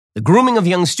The grooming of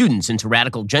young students into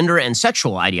radical gender and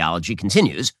sexual ideology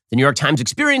continues. The New York Times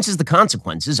experiences the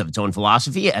consequences of its own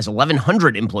philosophy as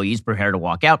 1,100 employees prepare to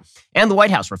walk out, and the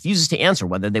White House refuses to answer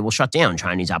whether they will shut down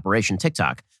Chinese Operation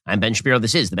TikTok. I'm Ben Shapiro.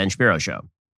 This is The Ben Shapiro Show.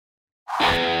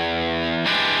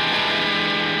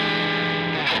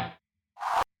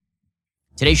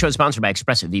 Today's show is sponsored by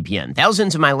ExpressVPN.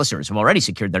 Thousands of my listeners have already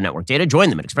secured their network data. Join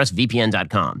them at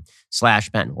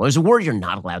expressvpn.com/Ben. Well, there's a word you're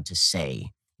not allowed to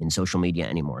say in social media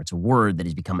anymore. It's a word that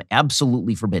has become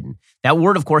absolutely forbidden. That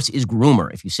word, of course, is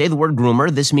groomer. If you say the word groomer,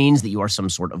 this means that you are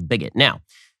some sort of bigot. Now,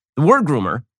 the word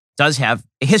groomer does have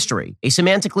a history, a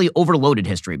semantically overloaded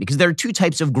history, because there are two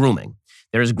types of grooming.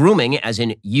 There is grooming, as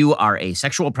in you are a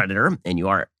sexual predator and you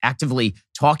are actively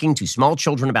talking to small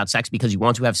children about sex because you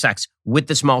want to have sex with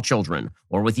the small children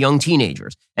or with young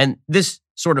teenagers. And this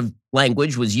sort of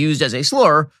language was used as a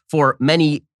slur for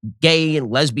many gay,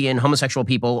 lesbian, homosexual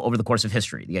people over the course of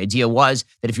history. The idea was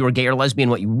that if you were gay or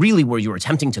lesbian, what you really were, you were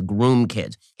attempting to groom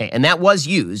kids. Okay, and that was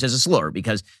used as a slur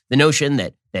because the notion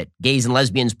that gays and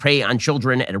lesbians prey on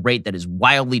children at a rate that is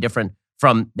wildly different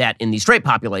from that in the straight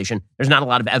population, there's not a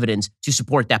lot of evidence to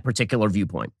support that particular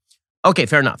viewpoint. Okay,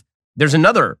 fair enough. There's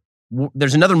another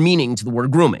meaning to the word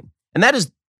grooming, and that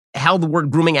is how the word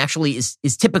grooming actually is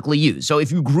typically used. So if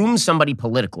you groom somebody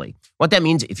politically, what that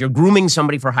means, if you're grooming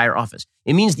somebody for higher office,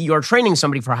 it means that you are training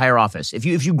somebody for higher office. If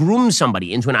you groom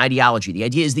somebody into an ideology, the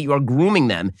idea is that you are grooming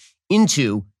them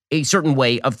into a certain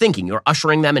way of thinking. You're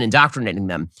ushering them and indoctrinating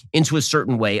them into a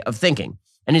certain way of thinking.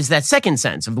 And it's that second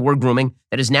sense of the word grooming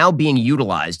that is now being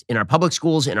utilized in our public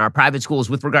schools, in our private schools,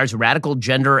 with regards to radical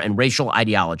gender and racial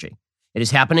ideology. It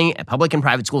is happening at public and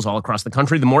private schools all across the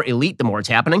country. The more elite, the more it's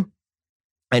happening.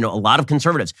 I know a lot of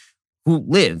conservatives who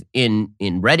live in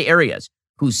red areas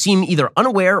who seem either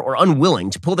unaware or unwilling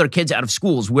to pull their kids out of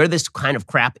schools where this kind of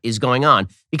crap is going on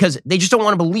because they just don't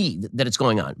want to believe that it's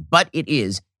going on. But it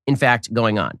is, in fact,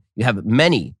 going on. You have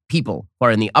many people who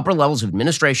are in the upper levels of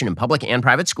administration in public and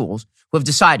private schools who have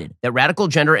decided that radical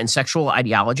gender and sexual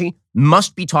ideology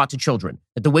must be taught to children,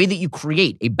 that the way that you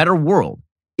create a better world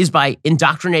is by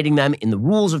indoctrinating them in the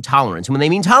rules of tolerance. And when they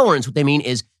mean tolerance, what they mean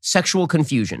is sexual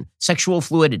confusion, sexual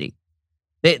fluidity.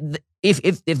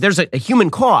 If there's a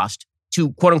human cost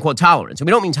to quote unquote tolerance, and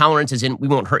we don't mean tolerance as in we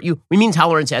won't hurt you, we mean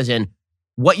tolerance as in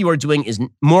what you are doing is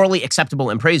morally acceptable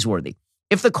and praiseworthy.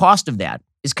 If the cost of that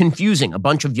is confusing a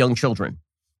bunch of young children,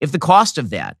 if the cost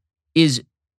of that is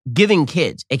giving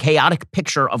kids a chaotic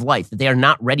picture of life that they are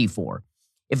not ready for,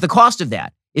 if the cost of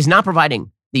that is not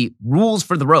providing the rules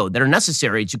for the road that are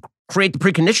necessary to create the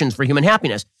preconditions for human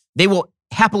happiness, they will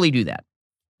happily do that.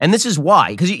 And this is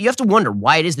why, because you have to wonder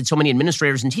why it is that so many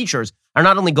administrators and teachers are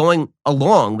not only going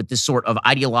along with this sort of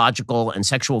ideological and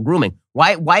sexual grooming,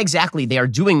 why exactly they are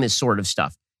doing this sort of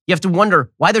stuff. You have to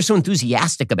wonder why they're so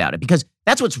enthusiastic about it, because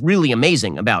that's what's really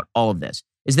amazing about all of this,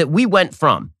 is that we went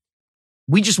from,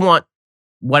 we just want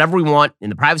whatever we want in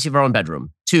the privacy of our own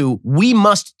bedroom, to we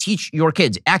must teach your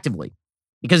kids actively,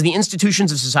 because the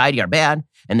institutions of society are bad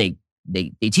and they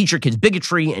teach your kids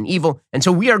bigotry and evil. And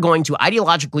so we are going to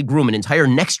ideologically groom an entire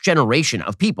next generation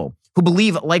of people who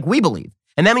believe like we believe.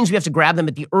 And that means we have to grab them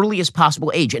at the earliest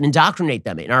possible age and indoctrinate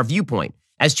them in our viewpoint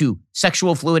as to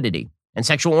sexual fluidity and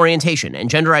sexual orientation and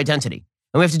gender identity.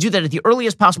 And we have to do that at the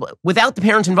earliest possible without the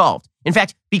parents involved. In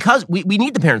fact, because we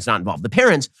need the parents not involved. The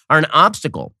parents are an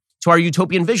obstacle to our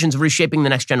utopian visions of reshaping the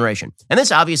next generation. And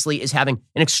this obviously is having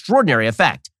an extraordinary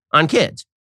effect on kids.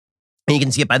 And you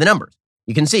can see it by the numbers.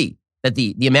 You can see that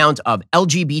the amount of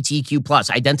LGBTQ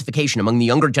plus identification among the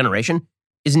younger generation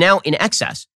is now in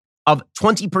excess of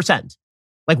 20%,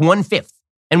 like 1/5.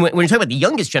 And when you're talking about the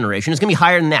youngest generation, it's going to be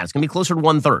higher than that. It's going to be closer to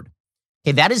 1/3.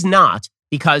 Okay, that is not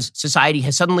because society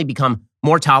has suddenly become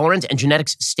more tolerant and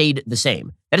genetics stayed the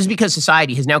same. That is because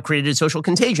society has now created a social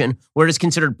contagion where it is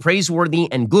considered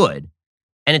praiseworthy and good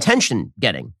and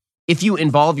attention-getting if you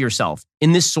involve yourself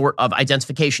in this sort of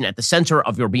identification at the center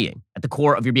of your being, at the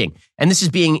core of your being. And this is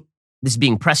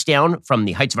being pressed down from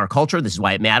the heights of our culture. This is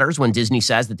why it matters when Disney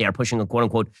says that they are pushing a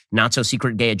quote-unquote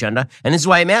not-so-secret gay agenda. And this is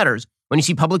why it matters when you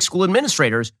see public school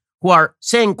administrators who are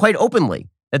saying quite openly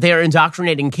that they are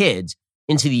indoctrinating kids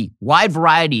into the wide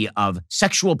variety of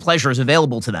sexual pleasures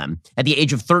available to them at the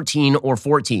age of 13 or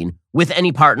 14 with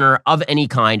any partner of any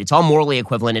kind. It's all morally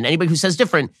equivalent. And anybody who says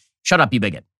different, shut up, you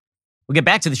bigot. We'll get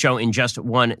back to the show in just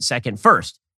 1 second.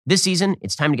 First, this season,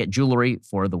 it's time to get jewelry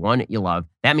for the one you love.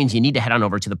 That means you need to head on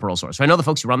over to the Pearl Source. So I know the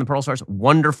folks who run the Pearl Source,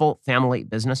 wonderful family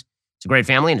business. It's a great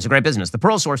family and it's a great business. The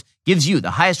Pearl Source gives you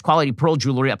the highest quality pearl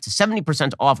jewelry up to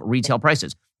 70% off retail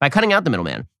prices. By cutting out the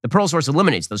middleman, the Pearl Source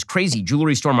eliminates those crazy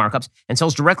jewelry store markups and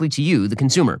sells directly to you, the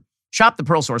consumer. Shop the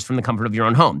Pearl Source from the comfort of your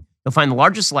own home. You'll find the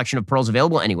largest selection of pearls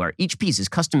available anywhere. Each piece is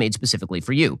custom made specifically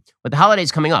for you. With the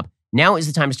holidays coming up, now is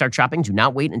the time to start shopping. Do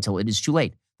not wait until it is too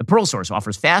late. The Pearl Source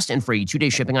offers fast and free 2-day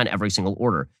shipping on every single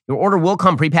order. Your order will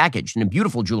come prepackaged in a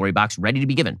beautiful jewelry box ready to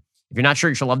be given. If you're not sure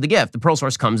you shall love the gift, the Pearl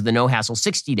Source comes with a no-hassle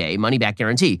 60-day money-back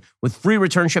guarantee with free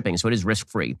return shipping, so it is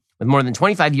risk-free. With more than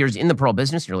 25 years in the pearl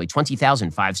business, nearly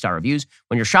 20,000 five-star reviews,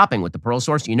 when you're shopping with the Pearl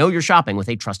Source, you know you're shopping with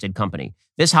a trusted company.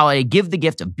 This holiday, give the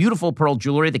gift of beautiful pearl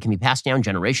jewelry that can be passed down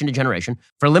generation to generation.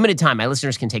 For a limited time, my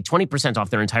listeners can take 20% off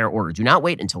their entire order. Do not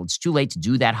wait until it's too late to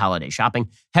do that holiday shopping.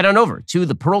 Head on over to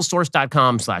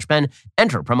thepearlsource.com/Ben.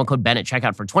 Enter promo code Ben at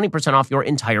checkout for 20% off your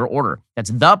entire order.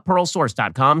 That's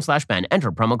thepearlsource.com/Ben.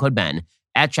 Enter promo code Ben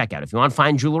at checkout. If you want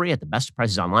fine jewelry at the best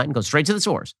prices online, go straight to the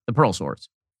source, the Pearl Source.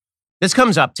 This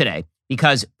comes up today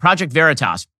because Project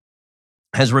Veritas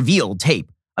has revealed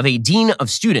tape of a dean of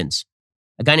students,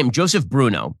 a guy named Joseph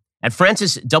Bruno, at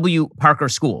Francis W. Parker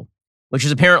School, which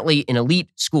is apparently an elite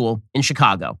school in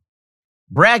Chicago,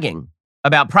 bragging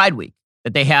about Pride Week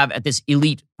that they have at this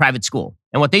elite private school.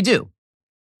 And what they do,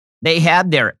 they had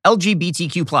their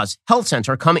LGBTQ plus health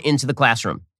center come into the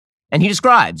classroom. And he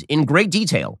describes in great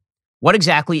detail what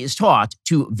exactly is taught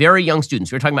to very young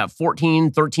students. We're talking about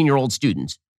 14, 13-year-old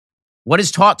students. What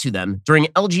is taught to them during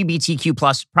LGBTQ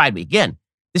plus Pride Week? Again,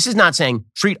 this is not saying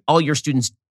treat all your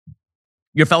students,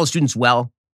 your fellow students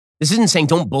well. This isn't saying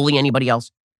don't bully anybody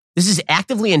else. This is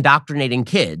actively indoctrinating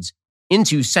kids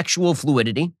into sexual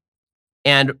fluidity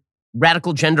and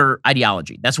radical gender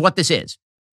ideology. That's what this is.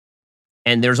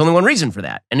 And there's only one reason for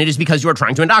that. And it is because you're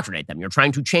trying to indoctrinate them. You're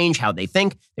trying to change how they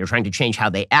think. You're trying to change how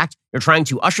they act. You're trying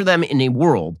to usher them in a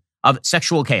world of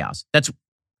sexual chaos.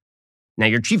 Now,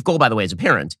 your chief goal, by the way, as a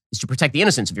parent, is to protect the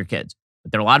innocence of your kids.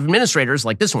 But there are a lot of administrators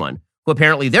like this one who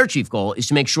apparently their chief goal is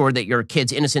to make sure that your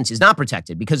kid's innocence is not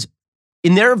protected because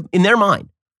in their mind,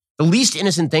 the least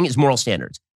innocent thing is moral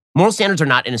standards. Moral standards are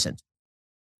not innocent.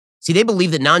 See, they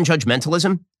believe that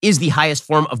non-judgmentalism is the highest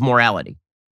form of morality,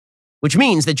 which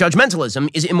means that judgmentalism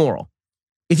is immoral.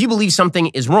 If you believe something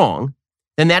is wrong,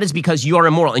 then that is because you are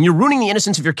immoral and you're ruining the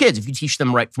innocence of your kids if you teach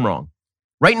them right from wrong.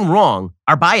 Right and wrong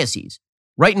are biases.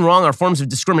 Right and wrong are forms of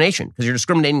discrimination because you're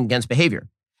discriminating against behavior.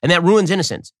 And that ruins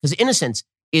innocence because innocence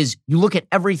is you look at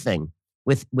everything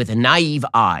with a naive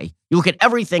eye. You look at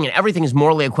everything and everything is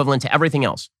morally equivalent to everything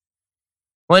else.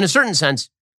 Well, in a certain sense,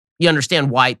 you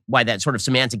understand why that sort of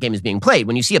semantic game is being played.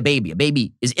 When you see a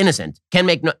baby is innocent, can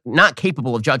make not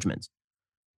capable of judgments.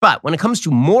 But when it comes to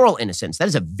moral innocence, that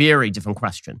is a very different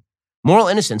question. Moral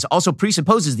innocence also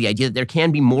presupposes the idea that there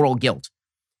can be moral guilt.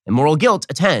 And moral guilt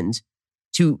attends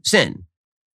to sin,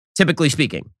 typically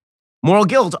speaking. Moral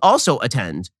guilt also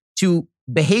attends to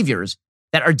behaviors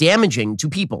that are damaging to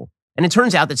people. And it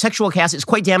turns out that sexual chaos is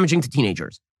quite damaging to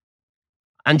teenagers.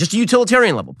 On just a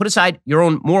utilitarian level, put aside your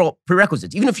own moral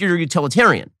prerequisites. Even if you're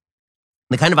utilitarian,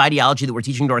 the kind of ideology that we're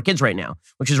teaching to our kids right now,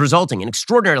 which is resulting in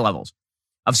extraordinary levels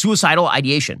of suicidal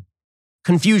ideation,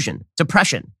 confusion,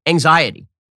 depression, anxiety.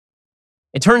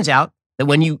 It turns out that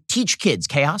when you teach kids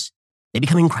chaos, they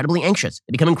become incredibly anxious.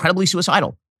 They become incredibly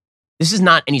suicidal. This is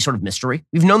not any sort of mystery.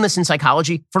 We've known this in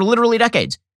psychology for literally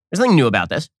decades. There's nothing new about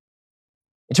this.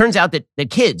 It turns out that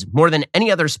kids, more than any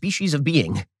other species of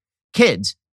being,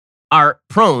 kids are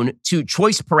prone to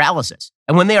choice paralysis.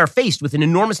 And when they are faced with an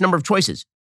enormous number of choices,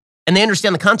 and they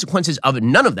understand the consequences of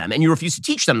none of them, and you refuse to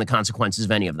teach them the consequences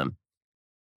of any of them,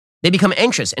 they become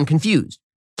anxious and confused.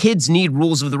 Kids need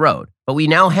rules of the road. But we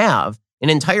now have an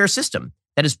entire system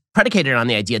that is predicated on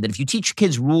the idea that if you teach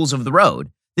kids rules of the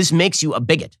road, this makes you a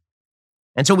bigot.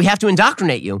 And so we have to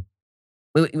indoctrinate you.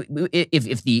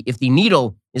 If the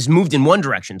needle is moved in one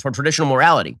direction toward traditional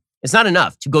morality, it's not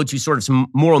enough to go to sort of some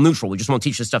moral neutral. We just won't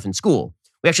teach this stuff in school.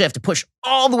 We actually have to push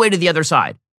all the way to the other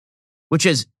side, which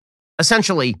is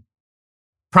essentially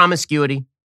promiscuity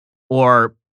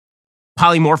or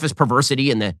polymorphous perversity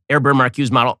in the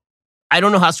Herber-Marcuse model. I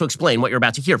don't know how else to explain what you're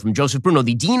about to hear from Joseph Bruno,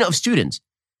 the dean of students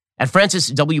at Francis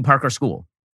W. Parker School.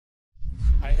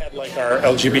 I had our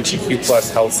LGBTQ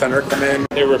plus health center come in.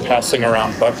 They were passing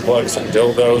around butt plugs and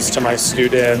dildos to my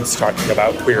students, talking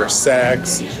about queer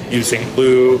sex, using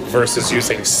lube versus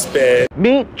using spit.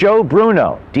 Meet Joe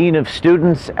Bruno, Dean of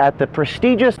Students at the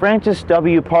prestigious Francis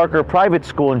W. Parker Private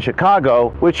School in Chicago,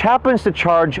 which happens to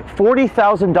charge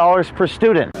 $40,000 per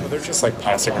student. They're just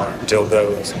passing around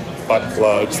dildos, butt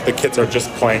plugs. The kids are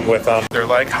just playing with them. They're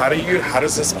like, how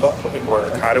does this butt plug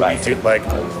work? How do we do,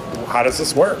 how does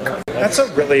this work? That's a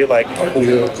really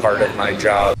cool part of my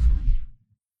job.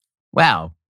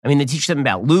 Wow. I mean, they teach them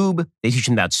about lube. They teach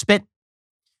them about spit.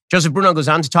 Joseph Bruno goes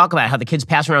on to talk about how the kids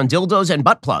pass around dildos and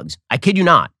butt plugs. I kid you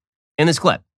not, in this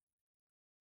clip.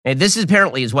 And this is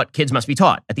apparently is what kids must be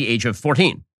taught at the age of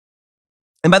 14.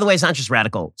 And by the way, it's not just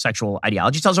radical sexual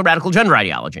ideology, it's also radical gender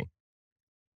ideology.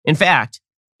 In fact,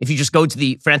 if you just go to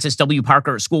the Francis W.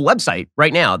 Parker School website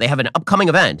right now, they have an upcoming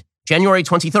event, January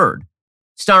 23rd,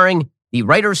 starring the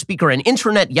writer, speaker, and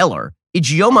internet yeller,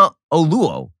 Ijeoma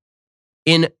Oluo,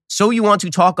 in So You Want to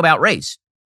Talk About Race,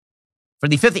 for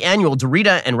the 5th annual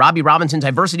Dorita and Robbie Robinson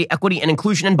Diversity, Equity, and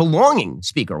Inclusion and Belonging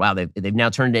speaker. Wow, they've now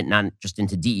turned it not just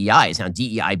into DEI, it's now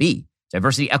DEIB,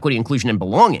 Diversity, Equity, Inclusion, and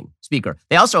Belonging speaker.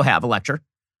 They also have a lecture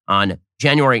on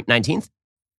January 19th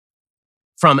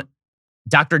from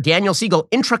Dr. Daniel Siegel,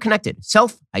 Intraconnected,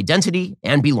 Self, Identity,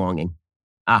 and Belonging.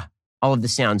 All of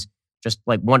this sounds just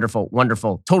like wonderful,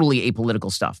 wonderful, totally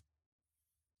apolitical stuff.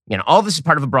 Again, all of this is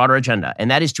part of a broader agenda, and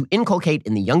that is to inculcate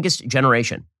in the youngest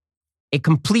generation a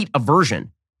complete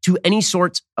aversion to any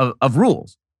sorts of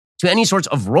rules, to any sorts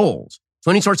of roles, to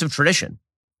any sorts of tradition.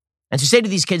 And to say to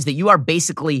these kids that you are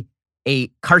basically a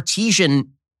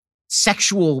Cartesian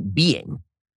sexual being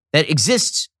that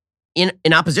exists in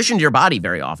opposition to your body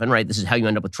very often, right? This is how you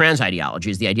end up with trans ideology,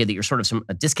 is the idea that you're sort of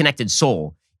a disconnected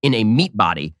soul in a meat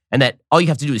body, and that all you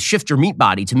have to do is shift your meat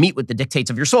body to meet with the dictates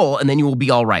of your soul, and then you will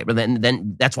be all right. But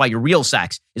then that's why your real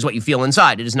sex is what you feel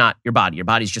inside. It is not your body. Your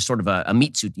body's just sort of a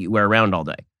meat suit that you wear around all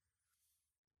day.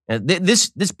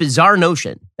 This bizarre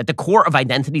notion that the core of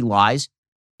identity lies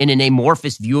in an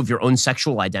amorphous view of your own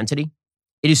sexual identity,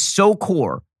 it is so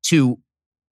core to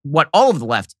what all of the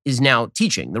left is now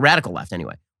teaching, the radical left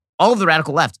anyway. All of the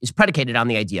radical left is predicated on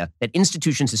the idea that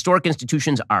institutions, historic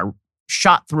institutions, are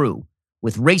shot through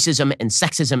with racism and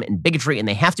sexism and bigotry, and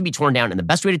they have to be torn down. And the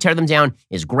best way to tear them down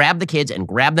is grab the kids and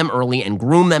grab them early and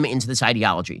groom them into this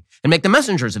ideology and make them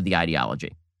messengers of the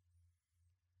ideology.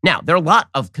 Now, there are a lot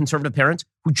of conservative parents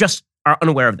who just are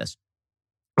unaware of this.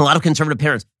 A lot of conservative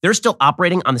parents, they're still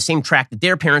operating on the same track that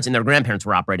their parents and their grandparents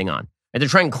were operating on. And they're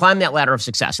trying to climb that ladder of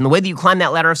success. And the way that you climb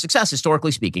that ladder of success,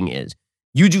 historically speaking, is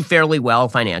you do fairly well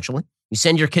financially. You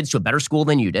send your kids to a better school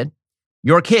than you did.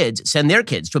 Your kids send their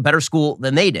kids to a better school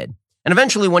than they did. And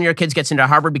eventually, one of your kids gets into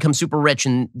Harvard, becomes super rich,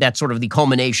 and that's sort of the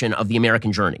culmination of the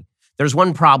American journey. There's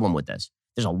one problem with this.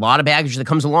 There's a lot of baggage that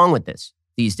comes along with this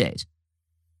these days.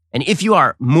 And if you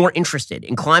are more interested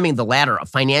in climbing the ladder of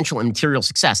financial and material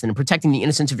success than in protecting the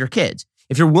innocence of your kids,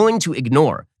 if you're willing to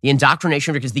ignore the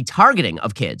indoctrination of your kids, the targeting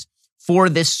of kids for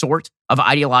this sort of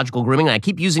ideological grooming, and I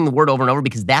keep using the word over and over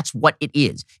because that's what it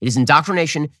is. It is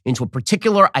indoctrination into a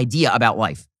particular idea about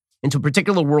life, into a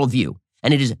particular worldview,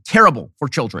 and it is terrible for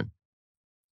children.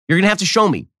 You're going to have to show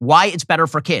me why it's better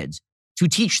for kids to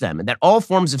teach them that all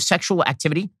forms of sexual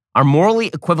activity are morally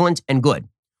equivalent and good.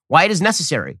 Why it is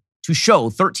necessary to show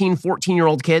 13,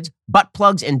 14-year-old kids butt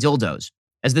plugs and dildos,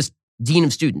 as this dean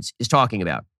of students is talking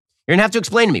about. You're going to have to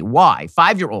explain to me why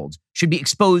 5-year-olds should be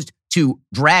exposed to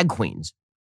drag queens.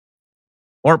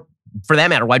 Or, for that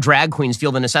matter, why drag queens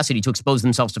feel the necessity to expose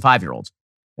themselves to 5-year-olds.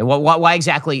 And why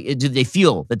exactly do they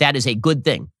feel that that is a good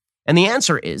thing? And the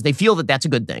answer is they feel that that's a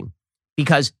good thing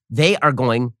because they are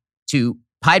going to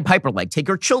Pied Piper-like take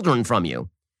your children from you,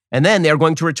 and then they're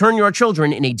going to return your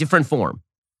children in a different form.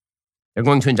 They're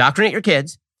going to indoctrinate your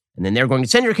kids, and then they're going to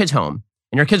send your kids home,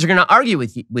 and your kids are going to argue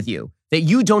with you that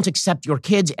you don't accept your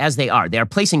kids as they are. They are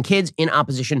placing kids in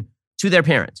opposition to their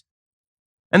parents.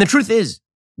 And the truth is,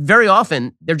 very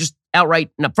often, they're just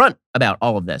outright and upfront about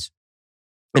all of this.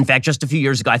 In fact, just a few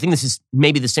years ago, I think this is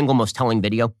maybe the single most telling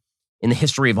video in the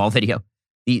history of all video.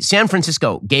 The San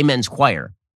Francisco Gay Men's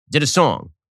Choir did a song,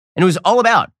 and it was all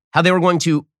about how they were going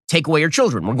to take away your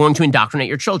children. We're going to indoctrinate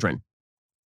your children.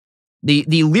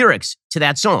 The lyrics to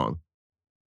that song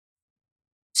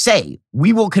say,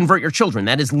 "We will convert your children."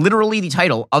 That is literally the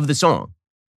title of the song.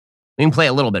 We can play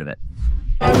a little bit of it.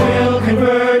 We'll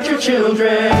convert your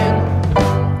children,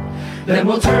 then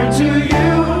we'll turn to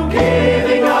you,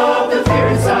 giving up the fear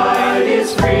inside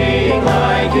is freeing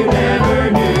like you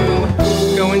never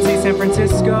knew. Go and see San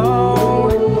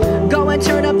Francisco, go and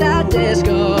turn up that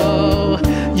disco.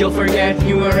 You'll forget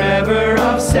you were ever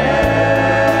upset.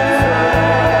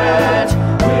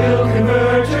 We'll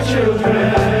convert your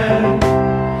children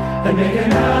and make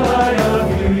an ally of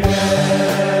you yet.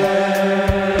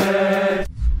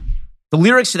 The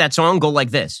lyrics to that song go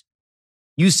like this.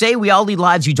 You say we all lead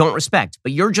lives you don't respect,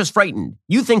 but you're just frightened.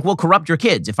 You think we'll corrupt your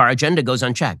kids if our agenda goes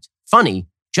unchecked. Funny,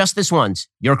 just this once,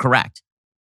 you're correct.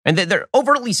 And they're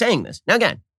overtly saying this. Now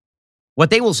again, what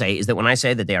they will say is that when I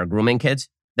say that they are grooming kids,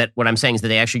 that what I'm saying is that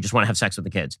they actually just want to have sex with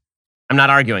the kids. I'm not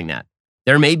arguing that.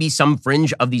 There may be some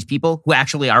fringe of these people who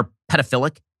actually are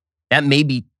pedophilic. That may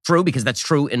be true because that's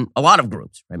true in a lot of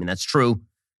groups. I mean, that's true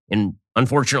in,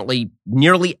 unfortunately,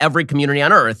 nearly every community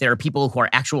on earth. There are people who are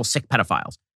actual sick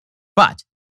pedophiles. But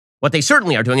What they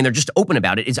certainly are doing, and they're just open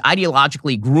about it, is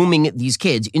ideologically grooming these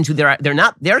kids into they're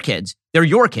not their kids, they're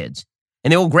your kids.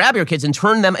 And they will grab your kids and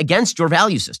turn them against your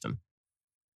value system.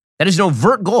 That is an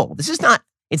overt goal. It's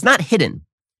not hidden.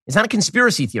 It's not a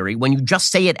conspiracy theory when you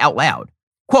just say it out loud.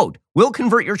 Quote, "Will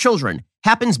convert your children,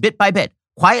 happens bit by bit,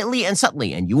 quietly and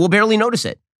subtly, and you will barely notice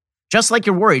it. Just like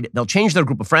you're worried they'll change their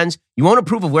group of friends, you won't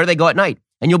approve of where they go at night,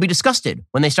 and you'll be disgusted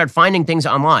when they start finding things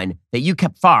online that you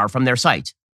kept far from their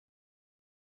sight."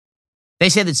 They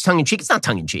say that it's tongue-in-cheek. It's not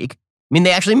tongue-in-cheek. I mean,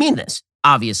 they actually mean this,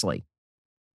 obviously.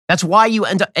 That's why you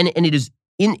end up, and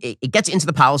it gets into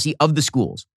the policy of the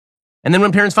schools. And then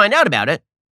when parents find out about it,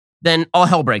 then all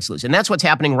hell breaks loose. And that's what's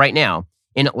happening right now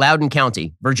in Loudoun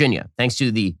County, Virginia, thanks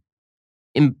to the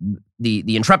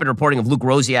intrepid reporting of Luke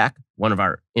Rosiak, one of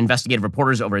our investigative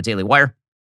reporters over at Daily Wire.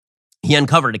 He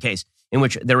uncovered a case in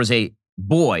which there was a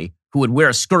boy who would wear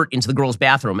a skirt into the girls'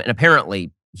 bathroom, and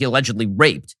apparently he allegedly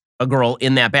raped a girl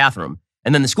in that bathroom.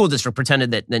 And then the school district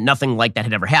pretended that nothing like that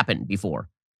had ever happened before.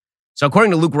 So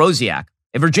according to Luke Rosiak,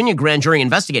 a Virginia grand jury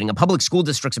investigating a public school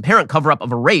district's apparent cover-up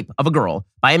of a rape of a girl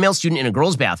by a male student in a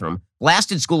girl's bathroom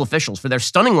blasted school officials for their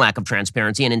stunning lack of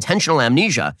transparency and intentional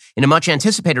amnesia in a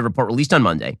much-anticipated report released on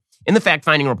Monday. In the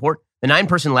fact-finding report, the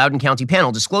 9-person Loudoun County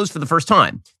panel disclosed for the first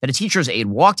time that a teacher's aide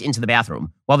walked into the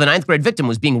bathroom while the 9th grade victim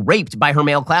was being raped by her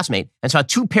male classmate and saw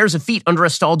 2 pairs of feet under a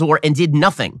stall door and did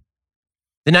nothing.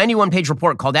 The 91-page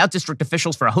report called out district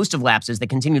officials for a host of lapses that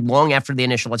continued long after the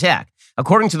initial attack.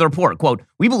 According to the report, quote,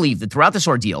 "We believe that throughout this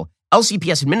ordeal,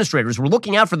 LCPS administrators were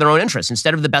looking out for their own interests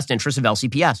instead of the best interests of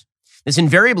LCPS. This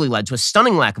invariably led to a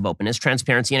stunning lack of openness,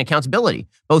 transparency, and accountability,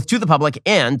 both to the public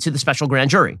and to the special grand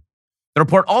jury. The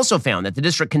report also found that the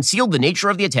district concealed the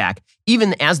nature of the attack,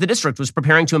 even as the district was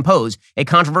preparing to impose a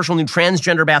controversial new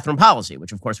transgender bathroom policy,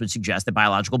 which of course would suggest that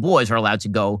biological boys are allowed to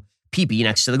go pee-pee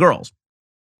next to the girls.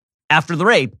 After the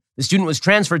rape, the student was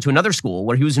transferred to another school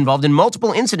where he was involved in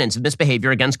multiple incidents of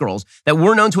misbehavior against girls that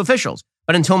were known to officials,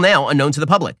 but until now unknown to the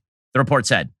public," the report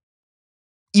said.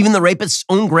 Even the rapist's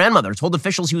own grandmother told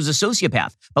officials he was a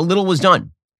sociopath, but little was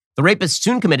done. The rapist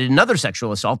soon committed another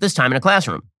sexual assault, this time in a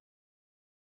classroom.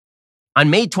 On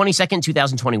May 22,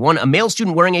 2021, a male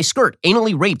student wearing a skirt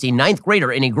anally raped a 9th grader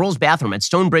in a girls' bathroom at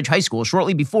Stonebridge High School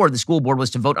shortly before the school board was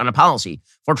to vote on a policy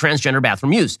for transgender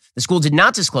bathroom use. The school did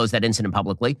not disclose that incident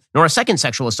publicly, nor a second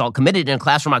sexual assault committed in a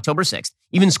classroom October 6th.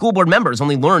 Even school board members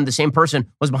only learned the same person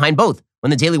was behind both when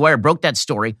the Daily Wire broke that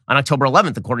story on October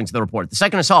 11th, according to the report. The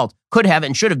second assault could have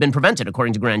and should have been prevented,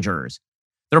 according to grand jurors.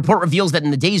 The report reveals that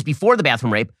in the days before the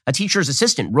bathroom rape, a teacher's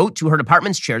assistant wrote to her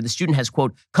department's chair the student has,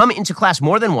 quote, "come into class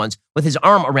more than once with his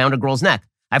arm around a girl's neck.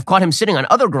 I've caught him sitting on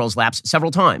other girls' laps several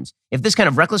times. If this kind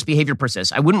of reckless behavior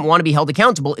persists, I wouldn't want to be held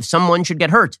accountable if someone should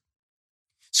get hurt."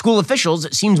 School officials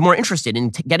seemed more interested in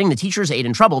getting the teacher's aide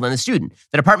in trouble than the student.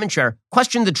 The department chair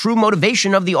questioned the true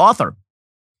motivation of the author.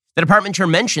 The department chair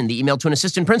mentioned the email to an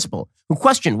assistant principal, who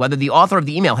questioned whether the author of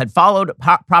the email had followed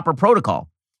proper protocol,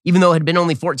 even though it had been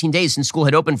only 14 days since school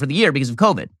had opened for the year because of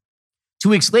COVID. 2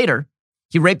 weeks later,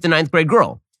 he raped the 9th grade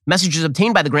girl. Messages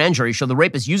obtained by the grand jury show the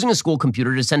rapist using a school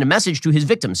computer to send a message to his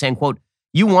victim saying, quote,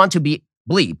 "You want to be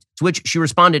bleeped," to which she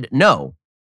responded, "No."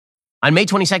 On May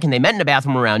 22nd, they met in a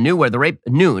bathroom around noon where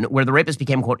the rapist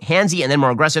became, quote, "handsy and then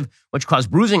more aggressive," which caused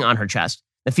bruising on her chest.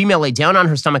 The female lay down on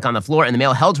her stomach on the floor, and the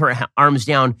male held her arms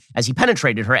down as he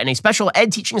penetrated her, and a special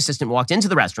ed teaching assistant walked into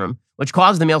the restroom, which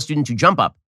caused the male student to jump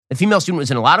up. The female student was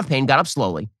in a lot of pain, got up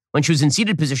slowly. When she was in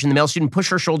seated position, the male student pushed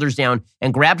her shoulders down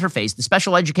and grabbed her face. The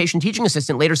special education teaching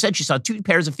assistant later said she saw 2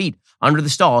 pairs of feet under the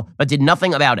stall, but did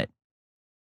nothing about it.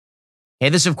 Okay,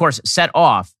 this, of course, set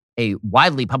off a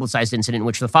widely publicized incident in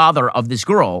which the father of this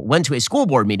girl went to a school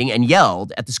board meeting and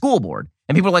yelled at the school board.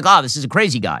 And people were like, "Oh, this is a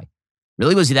crazy guy."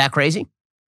 Really? Was he that crazy?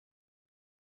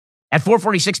 At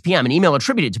 4:46 p.m., an email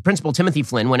attributed to Principal Timothy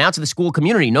Flynn went out to the school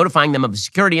community notifying them of a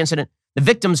security incident, the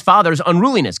victim's father's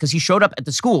unruliness because he showed up at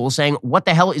the school saying, "What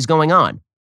the hell is going on?"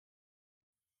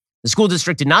 The school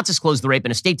district did not disclose the rape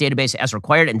in a state database as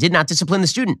required and did not discipline the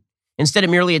student. Instead, it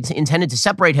merely intended to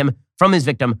separate him from his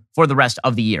victim for the rest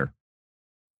of the year.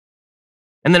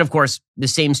 And then, of course, the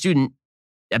same student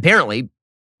apparently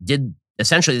did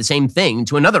essentially the same thing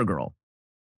to another girl.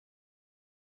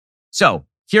 So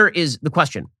here is the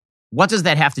question. What does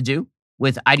that have to do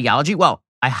with ideology? Well,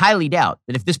 I highly doubt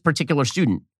that if this particular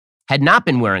student had not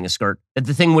been wearing a skirt, that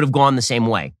the thing would have gone the same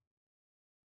way.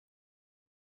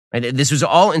 Right? This was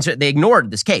all, they ignored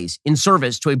this case in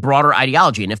service to a broader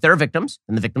ideology. And if there are victims,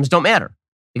 then the victims don't matter.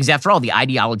 Because after all, the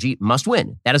ideology must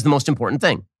win. That is the most important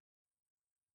thing.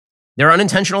 There are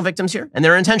unintentional victims here, and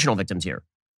there are intentional victims here.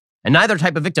 And neither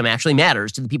type of victim actually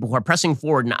matters to the people who are pressing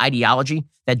forward an ideology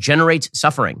that generates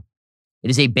suffering. It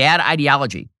is a bad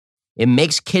ideology. It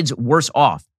makes kids worse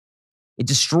off. It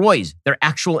destroys their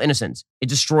actual innocence. It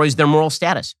destroys their moral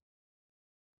status.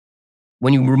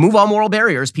 When you remove all moral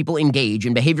barriers, people engage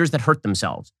in behaviors that hurt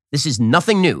themselves. This is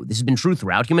nothing new. This has been true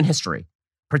throughout human history.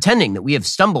 Pretending that we have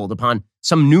stumbled upon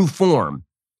some new form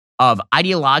of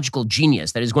ideological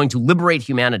genius that is going to liberate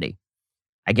humanity.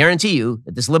 I guarantee you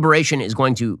that this liberation is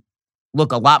going to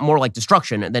look a lot more like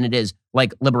destruction than it is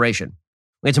like liberation.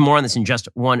 We'll get to more on this in just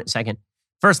 1 second.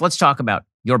 First, let's talk about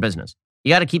your business.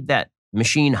 You got to keep that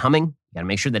machine humming. You got to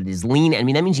make sure that it is lean. I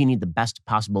mean, that means you need the best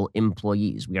possible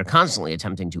employees. We are constantly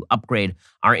attempting to upgrade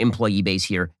our employee base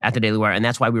here at the Daily Wire, and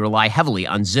that's why we rely heavily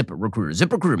on ZipRecruiter.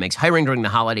 ZipRecruiter makes hiring during the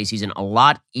holiday season a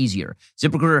lot easier.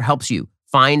 ZipRecruiter helps you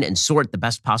find and sort the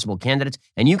best possible candidates,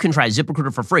 and you can try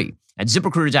ZipRecruiter for free at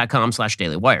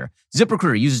ZipRecruiter.com/dailywire.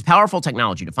 ZipRecruiter uses powerful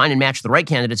technology to find and match the right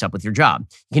candidates up with your job.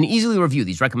 You can easily review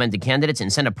these recommended candidates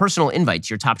and send a personal invite to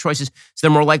your top choices so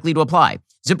they're more likely to apply.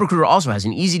 ZipRecruiter also has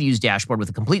an easy-to-use dashboard with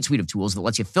a complete suite of tools that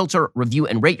lets you filter, review,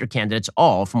 and rate your candidates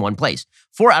all from one place.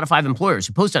 4 out of 5 employers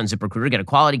who post on ZipRecruiter get a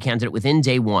quality candidate within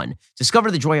day 1.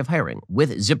 Discover the joy of hiring with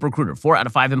ZipRecruiter. 4 out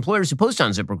of 5 employers who post on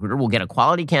ZipRecruiter will get a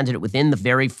quality candidate within the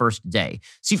very first day.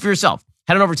 See for yourself.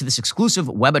 Head on over to this exclusive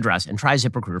web address and try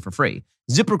ZipRecruiter for free.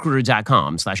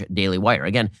 ZipRecruiter.com/dailywire.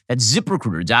 Again, that's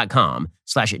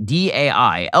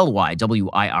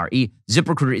ZipRecruiter.com/DAILYWIRE.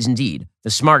 ZipRecruiter is indeed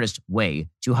the smartest way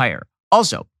to hire.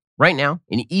 Also, right now,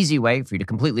 an easy way for you to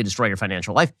completely destroy your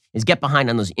financial life is get behind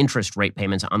on those interest rate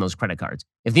payments on those credit cards.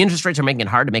 If the interest rates are making it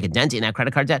hard to make a dent in that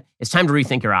credit card debt, it's time to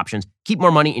rethink your options. Keep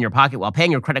more money in your pocket while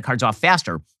paying your credit cards off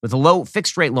faster with a low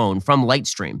fixed rate loan from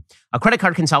Lightstream. A credit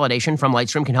card consolidation from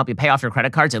Lightstream can help you pay off your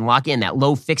credit cards and lock in that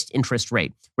low fixed interest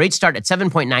rate. Rates start at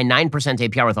 7.99%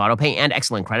 APR with autopay and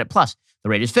excellent credit. Plus, the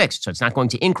rate is fixed, so it's not going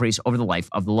to increase over the life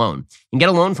of the loan. You can get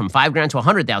a loan from $5,000 to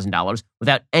 $100,000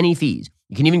 without any fees.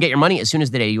 You can even get your money as soon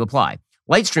as the day you apply.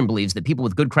 Lightstream believes that people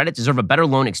with good credit deserve a better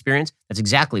loan experience. That's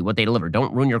exactly what they deliver.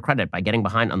 Don't ruin your credit by getting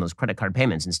behind on those credit card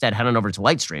payments. Instead, head on over to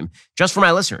Lightstream. Just for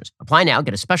my listeners, apply now,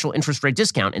 get a special interest rate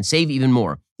discount, and save even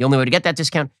more. The only way to get that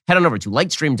discount, head on over to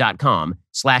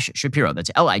Lightstream.com/Shapiro. That's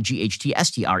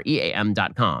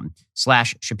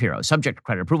LIGHTSTREAM.com/Shapiro. Subject to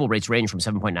credit approval. Rates range from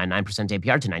 7.99%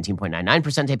 APR to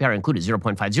 19.99% APR, included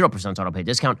 0.50% autopay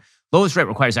discount. Lowest rate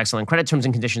requires excellent credit. Terms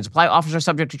and conditions apply. Offers are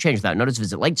subject to change. Without notice,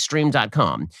 visit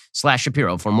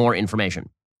Lightstream.com/Shapiro for more information.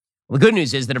 Well, the good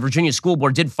news is that a Virginia school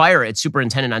board did fire its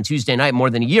superintendent on Tuesday night, more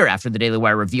than a year after the Daily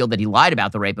Wire revealed that he lied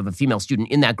about the rape of a female student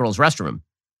in that girl's restroom.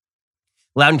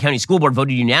 Loudoun County School Board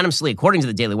voted unanimously, according to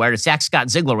the Daily Wire, to sack Scott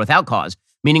Ziegler without cause,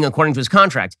 meaning according to his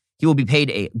contract, he will be paid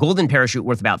a golden parachute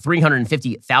worth about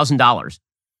 $350,000.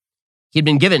 He had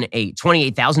been given a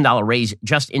 $28,000 raise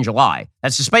just in July.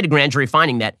 That's despite a grand jury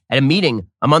finding that at a meeting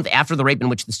a month after the rape in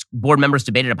which the board members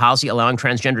debated a policy allowing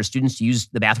transgender students to use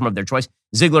the bathroom of their choice,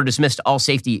 Ziegler dismissed all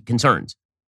safety concerns.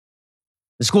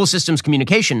 The school system's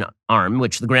communication arm,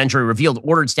 which the grand jury revealed,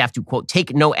 ordered staff to, quote,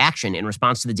 take no action in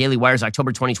response to the Daily Wire's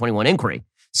October 2021 inquiry.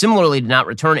 Similarly, did not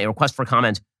return a request for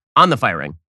comment on the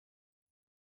firing.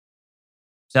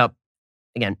 So,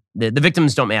 again, the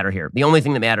victims don't matter here. The only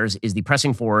thing that matters is the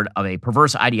pressing forward of a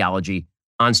perverse ideology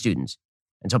on students.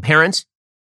 And so parents,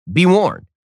 be warned.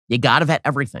 You got to vet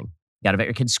everything. You got to vet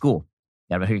your kid's school.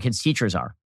 You got to vet who your kid's teachers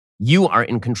are. You are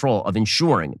in control of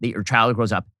ensuring that your child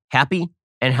grows up happy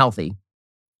and healthy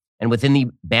and within the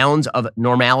bounds of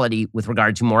normality with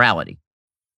regard to morality.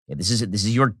 Okay, this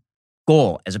is your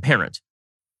goal as a parent.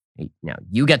 Now,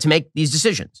 you get to make these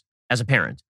decisions as a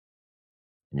parent.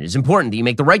 And it is important that you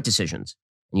make the right decisions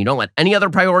and you don't let any other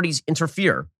priorities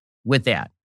interfere with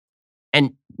that.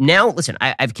 And now, listen,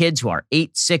 I have kids who are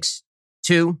 8, 6,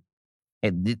 2.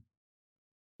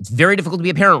 It's very difficult to be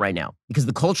a parent right now because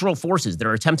the cultural forces that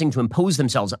are attempting to impose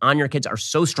themselves on your kids are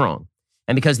so strong.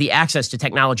 And because the access to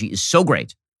technology is so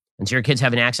great. And so your kids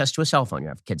having access to a cell phone,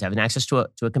 your kids having access to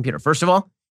a computer. First of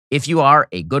all, if you are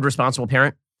a good, responsible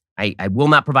parent, I will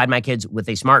not provide my kids with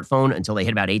a smartphone until they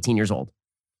hit about 18 years old.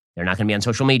 They're not going to be on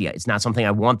social media. It's not something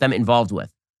I want them involved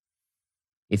with.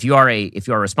 If you are a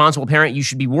responsible parent, you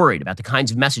should be worried about the kinds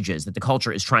of messages that the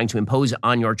culture is trying to impose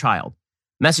on your child.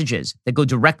 Messages that go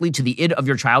directly to the id of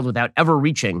your child without ever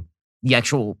reaching the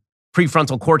actual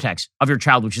prefrontal cortex of your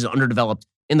child, which is underdeveloped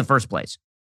in the first place.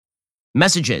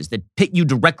 Messages that pit you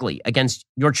directly against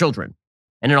your children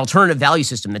and an alternative value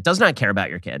system that does not care about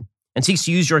your kid and seeks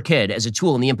to use your kid as a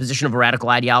tool in the imposition of a radical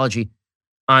ideology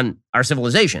on our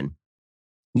civilization.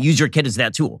 Use your kid as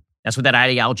that tool. That's what that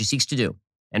ideology seeks to do.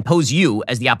 And pose you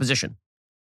as the opposition.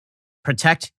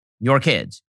 Protect your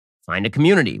kids. Find a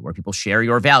community where people share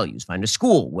your values. Find a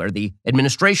school where the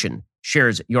administration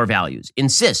shares your values.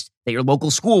 Insist that your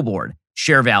local school board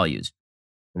share values.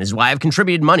 And this is why I've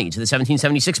contributed money to the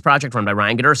 1776 project run by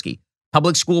Ryan Godersky.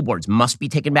 Public school boards must be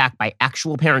taken back by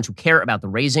actual parents who care about the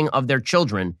raising of their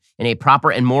children in a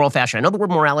proper and moral fashion. I know the word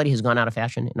morality has gone out of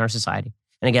fashion in our society.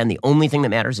 And again, the only thing that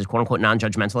matters is quote-unquote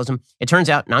non-judgmentalism. It turns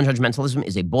out non-judgmentalism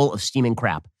is a bowl of steaming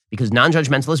crap because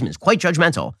non-judgmentalism is quite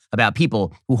judgmental about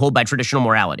people who hold by traditional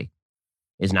morality.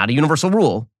 It is not a universal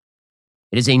rule.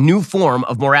 It is a new form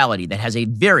of morality that has a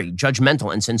very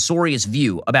judgmental and censorious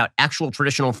view about actual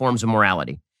traditional forms of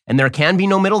morality. And there can be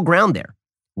no middle ground there.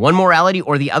 One morality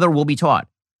or the other will be taught.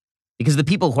 Because the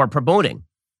people who are promoting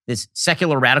this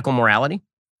secular radical morality,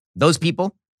 those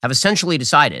people have essentially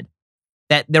decided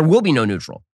that there will be no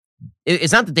neutral.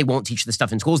 It's not that they won't teach this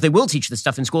stuff in schools. They will teach this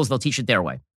stuff in schools. They'll teach it their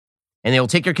way. And they will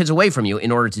take your kids away from you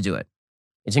in order to do it.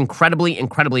 It's incredibly,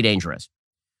 incredibly dangerous.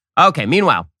 Okay,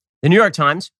 meanwhile, the New York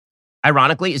Times,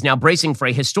 ironically, is now bracing for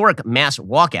a historic mass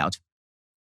walkout.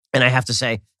 And I have to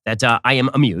say that I am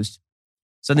amused.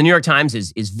 So the New York Times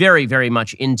is very, very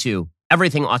much into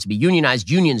everything ought to be unionized.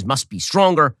 Unions must be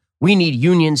stronger. We need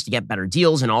unions to get better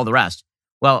deals and all the rest.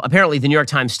 Well, apparently the New York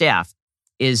Times staff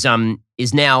is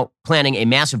now planning a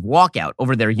massive walkout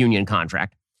over their union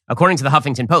contract. According to the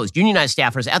Huffington Post, unionized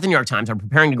staffers at the New York Times are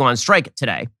preparing to go on strike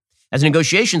today, as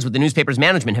negotiations with the newspaper's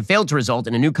management have failed to result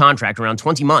in a new contract around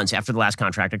 20 months after the last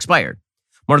contract expired.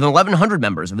 More than 1,100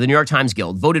 members of the New York Times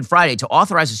Guild voted Friday to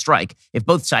authorize a strike if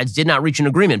both sides did not reach an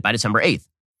agreement by December 8th.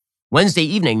 Wednesday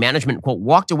evening, management, quote,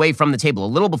 walked away from the table a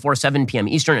little before 7 p.m.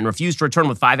 Eastern and refused to return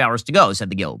with 5 hours to go, said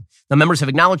the Guild. The members have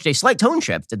acknowledged a slight tone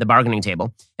shift at the bargaining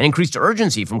table and increased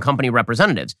urgency from company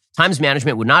representatives. Times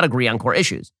management would not agree on core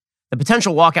issues. The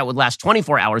potential walkout would last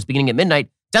 24 hours beginning at midnight,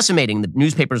 decimating the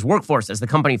newspaper's workforce as the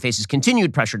company faces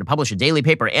continued pressure to publish a daily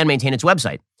paper and maintain its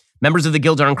website. Members of the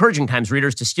Guild are encouraging Times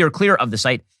readers to steer clear of the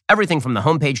site, everything from the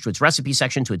homepage to its recipe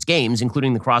section to its games,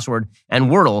 including the crossword and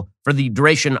Wordle, for the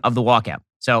duration of the walkout.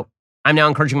 So I'm now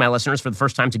encouraging my listeners for the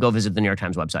first time to go visit the New York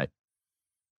Times website,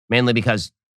 mainly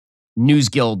because News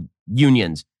Guild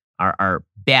unions are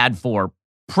bad for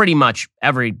pretty much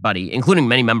everybody, including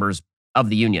many members of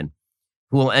the union,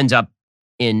 who will end up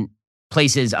in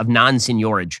places of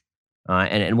non-seniorage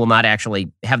and will not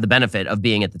actually have the benefit of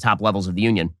being at the top levels of the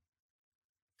union.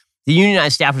 The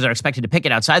unionized staffers are expected to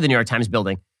picket outside the New York Times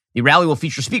building. The rally will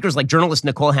feature speakers like journalist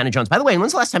Nicole Hannah-Jones. By the way,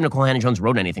 when's the last time Nicole Hannah-Jones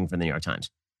wrote anything for the New York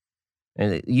Times?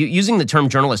 Using the term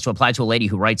journalist to apply to a lady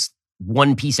who writes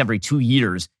one piece every 2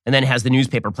 years and then has the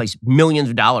newspaper place millions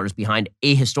of dollars behind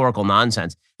ahistorical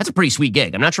nonsense, that's a pretty sweet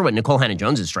gig. I'm not sure what Nicole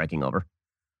Hannah-Jones is striking over.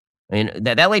 I mean,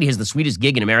 that lady has the sweetest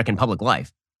gig in American public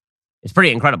life. It's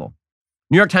pretty incredible.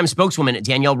 New York Times spokeswoman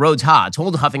Danielle Rhodes-Ha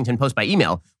told the Huffington Post by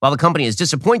email, while the company is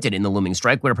disappointed in the looming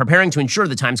strike, we're preparing to ensure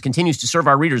the Times continues to serve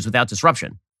our readers without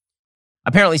disruption.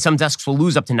 Apparently, some desks will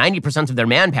lose up to 90% of their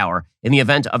manpower in the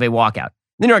event of a walkout.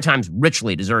 The New York Times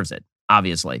richly deserves it,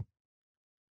 obviously.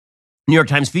 New York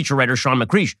Times feature writer Sean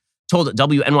McCreish told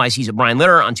WNYC's Brian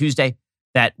Litter on Tuesday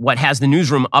that what has the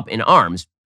newsroom up in arms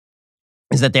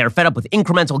is that they are fed up with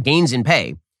incremental gains in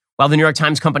pay while the New York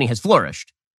Times company has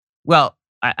flourished. Well,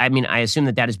 I mean, I assume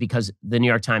that is because the New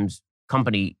York Times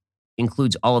company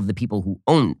includes all of the people who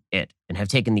own it and have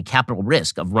taken the capital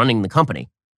risk of running the company.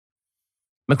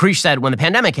 McCreish said, when the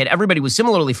pandemic hit, everybody was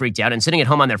similarly freaked out and sitting at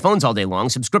home on their phones all day long.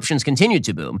 Subscriptions continued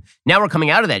to boom. Now we're coming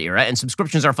out of that era and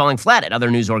subscriptions are falling flat at other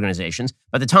news organizations.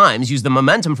 But the Times used the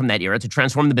momentum from that era to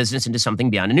transform the business into something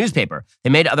beyond a newspaper. They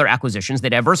made other acquisitions. They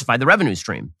diversified the revenue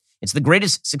stream. It's the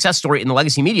greatest success story in the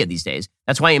legacy media these days.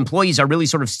 That's why employees are really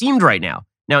sort of steamed right now.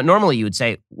 Now, normally you would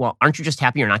say, well, aren't you just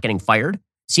happy you're not getting fired?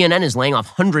 CNN is laying off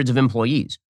hundreds of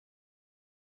employees.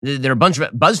 There are a bunch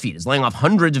of BuzzFeed is laying off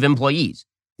hundreds of employees.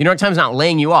 The New York Times is not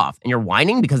laying you off, and you're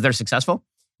whining because they're successful.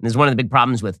 And this is one of the big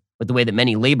problems with the way that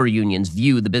many labor unions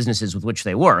view the businesses with which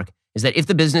they work, is that if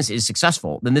the business is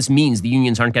successful, then this means the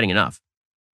unions aren't getting enough.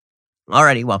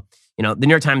 Alrighty, well, the New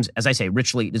York Times, as I say,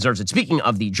 richly deserves it. Speaking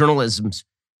of the journalismists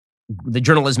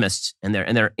and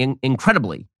their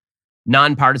incredibly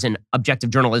nonpartisan objective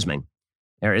journalisming,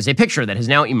 there is a picture that has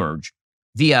now emerged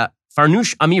via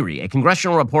Farnoosh Amiri, a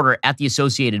congressional reporter at the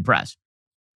Associated Press.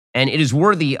 And it is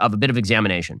worthy of a bit of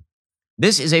examination.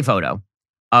 This is a photo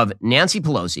of Nancy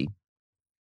Pelosi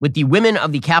with the women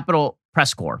of the Capitol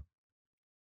Press Corps.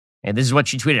 And this is what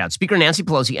she tweeted out. Speaker Nancy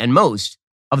Pelosi and most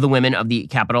of the women of the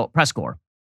Capitol Press Corps.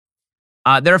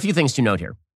 There are a few things to note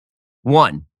here.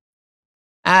 One,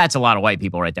 that's a lot of white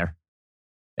people right there.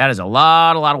 That is a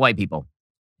lot of white people.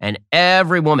 And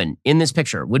every woman in this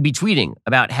picture would be tweeting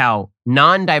about how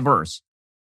non-diverse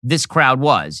this crowd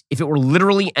was if it were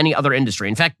literally any other industry.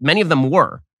 In fact, many of them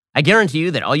were. I guarantee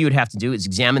you that all you would have to do is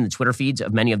examine the Twitter feeds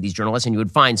of many of these journalists and you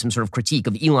would find some sort of critique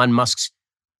of Elon Musk's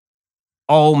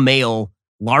all-male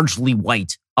largely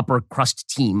white upper crust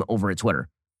team over at Twitter.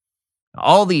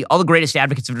 All the greatest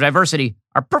advocates of diversity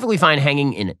are perfectly fine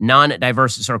hanging in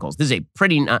non-diverse circles. This is a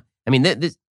pretty,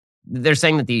 they're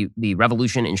saying that the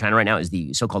revolution in China right now is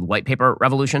the so-called white paper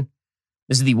revolution.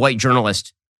 This is the white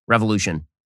journalist revolution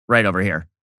right over here.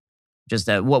 Just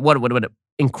what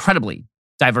incredibly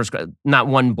diverse, not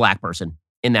one black person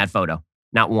in that photo,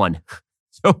 not one.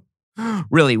 So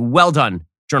really well done,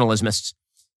 journalismists.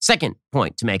 Second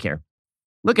point to make here.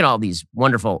 Look at all these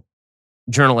wonderful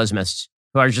journalismists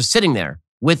who are just sitting there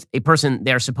with a person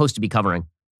they're supposed to be covering.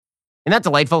 Isn't that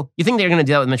delightful? You think they're going to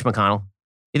do that with Mitch McConnell?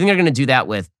 You think they're going to do that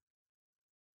with,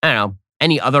 I don't know,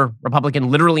 any other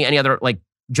Republican, literally any other, like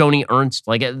Joni Ernst,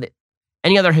 like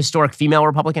any other historic female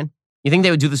Republican? You think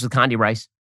they would do this with Condi Rice?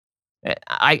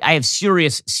 I have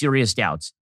serious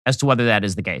doubts as to whether that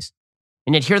is the case.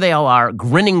 And yet here they all are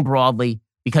grinning broadly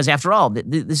because after all,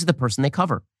 this is the person they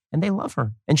cover and they love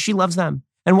her and she loves them.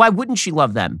 And why wouldn't she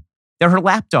love them? They're her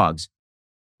lap dogs.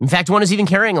 In fact, one is even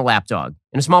carrying a lap dog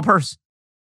in a small purse.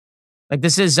 Like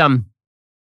this is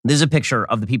a picture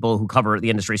of the people who cover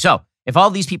the industry. So if all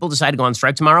these people decide to go on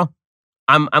strike tomorrow,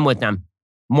 I'm with them.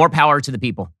 More power to the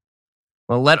people.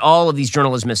 Well, let all of these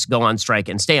journalists go on strike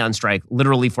and stay on strike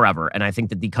literally forever. And I think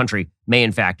that the country may,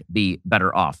 in fact, be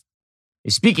better off.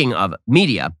 Speaking of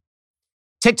media,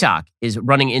 TikTok is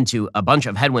running into a bunch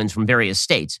of headwinds from various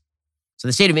states. So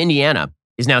the state of Indiana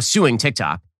is now suing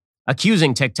TikTok,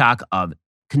 accusing TikTok of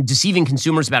deceiving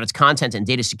consumers about its content and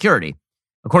data security.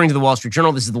 According to the Wall Street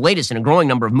Journal, this is the latest in a growing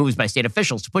number of moves by state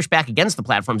officials to push back against the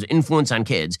platform's influence on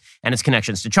kids and its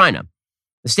connections to China.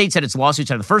 The state said its lawsuits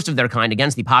are the first of their kind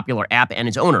against the popular app and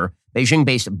its owner,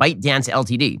 Beijing-based ByteDance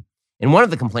Ltd. In one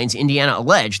of the complaints, Indiana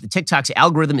alleged that TikTok's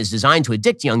algorithm is designed to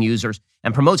addict young users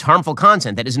and promotes harmful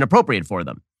content that isn't appropriate for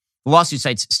them. The lawsuit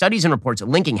cites studies and reports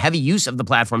linking heavy use of the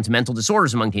platform to mental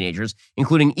disorders among teenagers,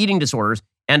 including eating disorders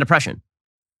and depression.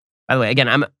 By the way,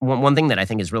 again, one thing that I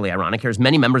think is really ironic here is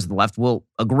many members of the left will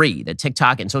agree that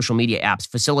TikTok and social media apps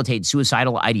facilitate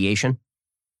suicidal ideation,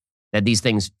 that these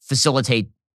things facilitate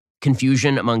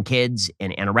confusion among kids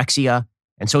and anorexia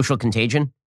and social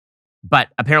contagion, but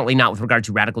apparently not with regard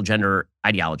to radical gender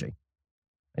ideology.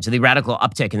 And so the radical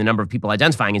uptick in the number of people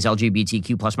identifying as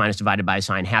LGBTQ plus minus divided by a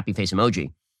sign happy face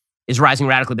emoji is rising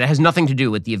radically, but it has nothing to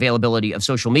do with the availability of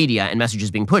social media and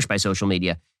messages being pushed by social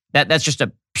media. That's just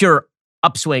a pure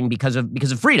upswing because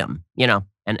of freedom,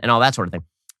 and all that sort of thing.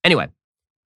 Anyway,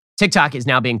 TikTok is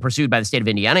now being pursued by the state of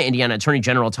Indiana. Indiana Attorney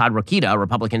General Todd Rokita, a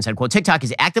Republican, said, quote, TikTok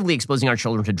is actively exposing our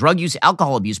children to drug use,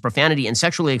 alcohol abuse, profanity, and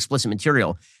sexually explicit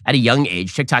material at a young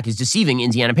age. TikTok is deceiving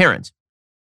Indiana parents.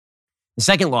 The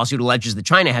second lawsuit alleges that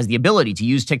China has the ability to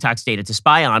use TikTok's data to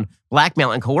spy on,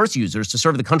 blackmail, and coerce users to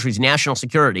serve the country's national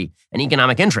security and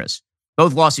economic interests.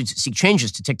 Both lawsuits seek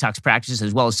changes to TikTok's practices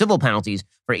as well as civil penalties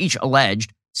for each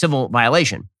alleged civil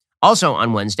violation. Also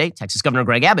on Wednesday, Texas Governor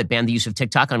Greg Abbott banned the use of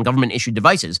TikTok on government-issued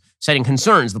devices, citing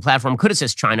concerns the platform could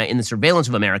assist China in the surveillance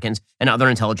of Americans and other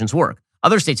intelligence work.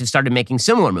 Other states have started making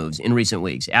similar moves in recent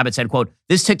weeks. Abbott said, quote,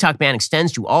 this TikTok ban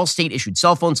extends to all state-issued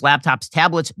cell phones, laptops,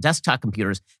 tablets, desktop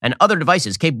computers, and other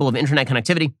devices capable of internet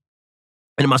connectivity,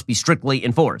 and it must be strictly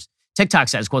enforced. TikTok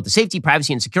says, quote, the safety,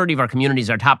 privacy, and security of our community is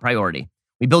our top priority.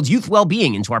 We build youth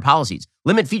well-being into our policies,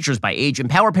 limit features by age,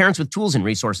 empower parents with tools and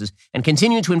resources, and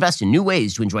continue to invest in new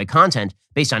ways to enjoy content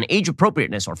based on age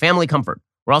appropriateness or family comfort.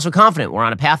 We're also confident we're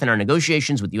on a path in our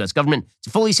negotiations with the U.S. government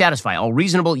to fully satisfy all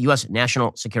reasonable U.S.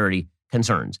 national security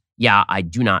concerns. Yeah, I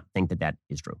do not think that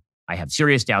is true. I have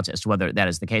serious doubts as to whether that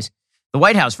is the case. The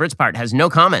White House, for its part, has no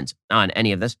comment on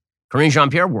any of this. Karine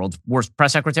Jean-Pierre, world's worst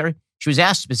press secretary, she was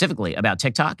asked specifically about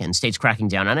TikTok and states cracking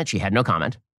down on it. She had no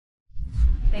comment.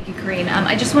 Thank you, Karine.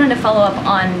 I just wanted to follow up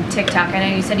on TikTok. I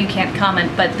know you said you can't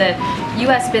comment, but the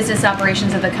U.S. business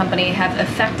operations of the company have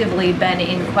effectively been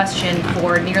in question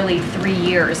for nearly 3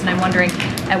 years. And I'm wondering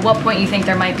at what point you think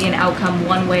there might be an outcome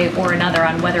one way or another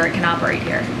on whether it can operate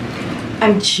here.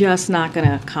 I'm just not going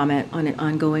to comment on an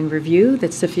ongoing review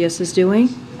that CFIUS is doing.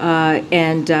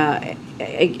 And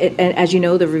as you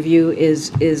know, the review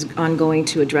is ongoing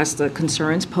to address the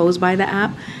concerns posed by the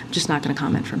app. I'm just not going to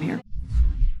comment from here.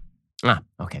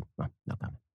 Okay. Well, no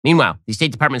comment. Meanwhile, the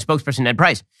State Department spokesperson, Ned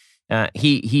Price,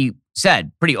 he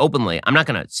said pretty openly, I'm not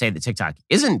going to say that TikTok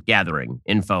isn't gathering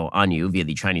info on you via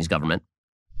the Chinese government.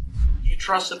 Do you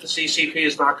trust that the CCP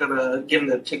is not going to, given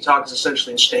that TikTok is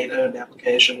essentially a state-owned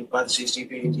application by the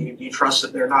CCP, do you trust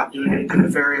that they're not doing anything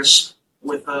nefarious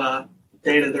with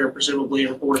data they're presumably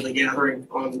reportedly gathering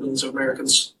on millions of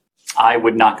Americans? I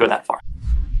would not go that far.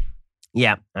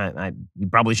 Yeah, you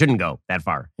probably shouldn't go that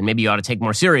far. And maybe you ought to take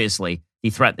more seriously the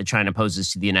threat that China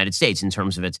poses to the United States in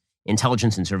terms of its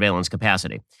intelligence and surveillance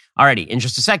capacity. Alrighty, in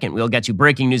just a second, we'll get to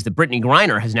breaking news that Brittany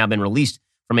Griner has now been released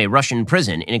from a Russian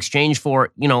prison in exchange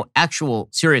for, actual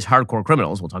serious hardcore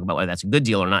criminals. We'll talk about whether that's a good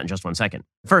deal or not in just 1 second.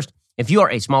 First, if you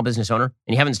are a small business owner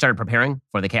and you haven't started preparing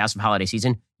for the chaos of holiday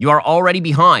season, you are already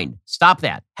behind. Stop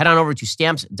that. Head on over to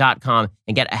Stamps.com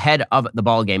and get ahead of the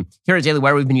ball game. Here at Daily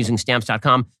Wire, we've been using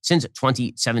Stamps.com since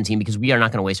 2017 because we are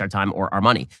not going to waste our time or our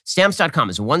money. Stamps.com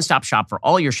is a one-stop shop for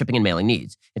all your shipping and mailing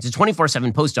needs. It's a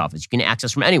 24/7 post office you can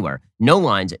access from anywhere. No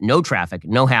lines, no traffic,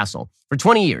 no hassle. For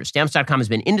 20 years, Stamps.com has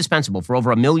been indispensable for over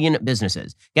 1 million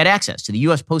businesses. Get access to the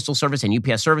U.S. Postal Service and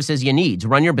UPS services you need to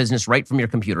run your business right from your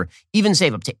computer. Even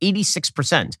save up to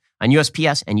 86% on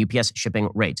USPS and UPS shipping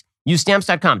rates. Use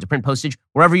Stamps.com to print postage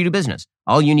wherever you do business.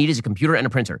 All you need is a computer and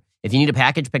a printer. If you need a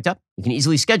package picked up, you can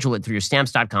easily schedule it through your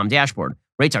Stamps.com dashboard.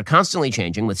 Rates are constantly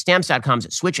changing. With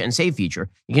Stamps.com's Switch and Save feature,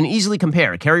 you can easily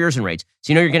compare carriers and rates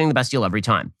so you know you're getting the best deal every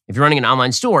time. If you're running an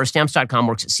online store, Stamps.com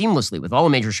works seamlessly with all the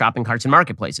major shopping carts and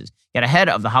marketplaces. Get ahead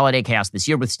of the holiday chaos this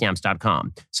year with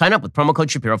Stamps.com. Sign up with promo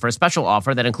code Shapiro for a special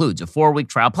offer that includes a 4-week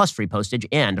trial plus free postage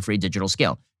and a free digital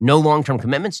scale. No long-term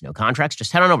commitments, no contracts.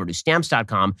 Just head on over to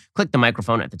Stamps.com, click the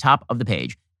microphone at the top of the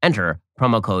page, enter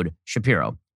promo code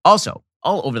Shapiro. Also,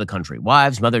 all over the country,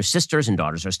 wives, mothers, sisters, and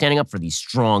daughters are standing up for these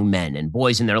strong men and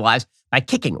boys in their lives by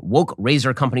kicking woke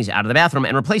razor companies out of the bathroom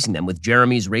and replacing them with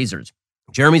Jeremy's Razors.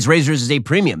 Jeremy's Razors is a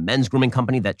premium men's grooming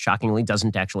company that shockingly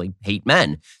doesn't actually hate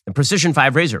men. The Precision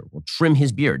 5 razor will trim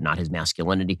his beard, not his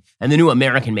masculinity. And the new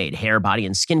American-made hair, body,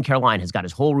 and skincare line has got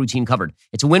his whole routine covered.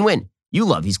 It's a win-win. You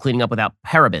love he's cleaning up without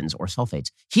parabens or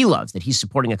sulfates. He loves that he's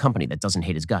supporting a company that doesn't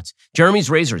hate his guts. Jeremy's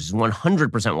Razors is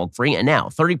 100% woke-free and now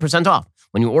 30% off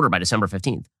when you order by December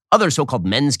 15th. Other so-called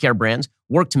men's care brands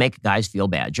work to make guys feel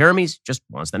bad. Jeremy's just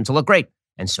wants them to look great,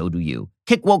 and so do you.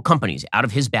 Kick woke companies out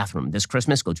of his bathroom this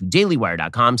Christmas. Go to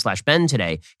dailywire.com/Ben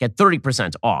today. Get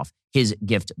 30% off his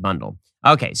gift bundle.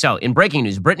 Okay, so in breaking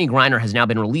news, Brittany Griner has now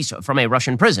been released from a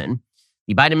Russian prison.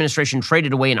 The Biden administration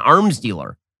traded away an arms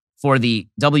dealer for the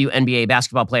WNBA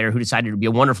basketball player who decided it would be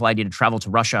a wonderful idea to travel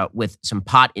to Russia with some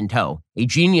pot in tow. A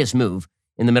genius move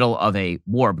in the middle of a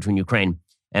war between Ukraine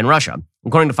and Russia.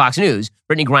 According to Fox News,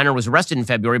 Brittany Griner was arrested in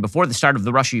February before the start of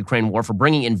the Russia-Ukraine war for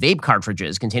bringing in vape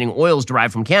cartridges containing oils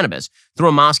derived from cannabis through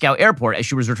a Moscow airport as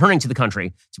she was returning to the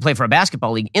country to play for a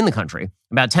basketball league in the country.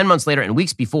 About 10 months later and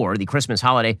weeks before the Christmas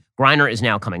holiday, Griner is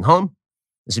now coming home.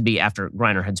 This would be after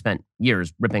Griner had spent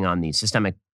years ripping on the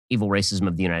systemic evil racism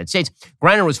of the United States.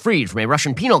 Griner was freed from a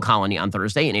Russian penal colony on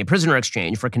Thursday in a prisoner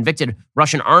exchange for convicted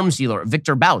Russian arms dealer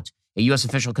Viktor Bout, a U.S.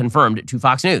 official confirmed to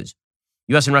Fox News.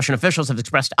 U.S. and Russian officials have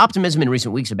expressed optimism in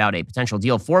recent weeks about a potential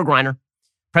deal for Griner.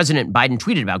 President Biden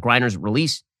tweeted about Griner's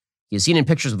release. He is seen in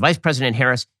pictures with Vice President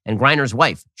Harris and Griner's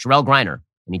wife, Sherelle Griner.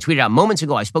 And he tweeted out, "Moments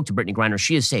ago, I spoke to Brittany Griner.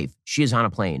 She is safe. She is on a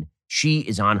plane. She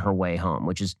is on her way home,"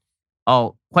 which is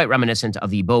all quite reminiscent of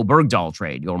the Bo Bergdahl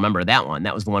trade. You'll remember that one.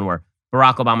 That was the one where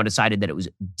Barack Obama decided that it was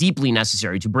deeply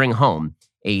necessary to bring home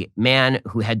a man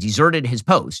who had deserted his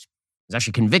post, was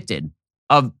actually convicted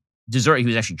of desert. He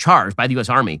was actually charged by the U.S.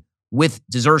 Army with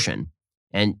desertion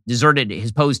and deserted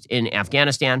his post in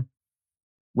Afghanistan,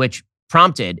 which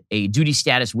prompted a duty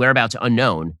status whereabouts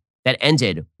unknown that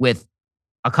ended with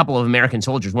a couple of American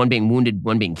soldiers, one being wounded,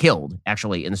 one being killed,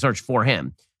 actually, in the search for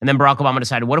him. And then Barack Obama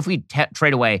decided, what if we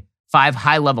trade away 5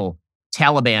 high-level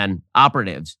Taliban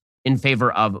operatives in favor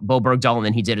of Bo Bergdahl? And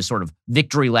then he did a sort of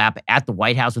victory lap at the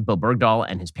White House with Bo Bergdahl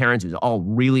and his parents. It was all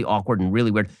really awkward and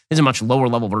really weird. This is a much lower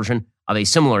level version of a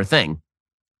similar thing.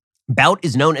 Bout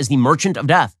is known as the Merchant of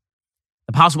Death.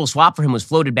 The possible swap for him was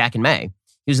floated back in May.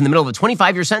 He was in the middle of a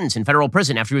 25-year sentence in federal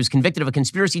prison after he was convicted of a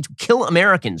conspiracy to kill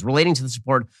Americans relating to the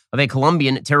support of a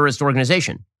Colombian terrorist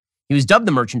organization. He was dubbed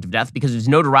the Merchant of Death because of his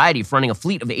notoriety for running a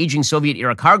fleet of aging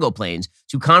Soviet-era cargo planes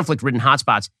to conflict-ridden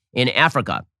hotspots in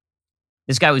Africa.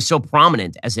 This guy was so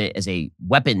prominent as a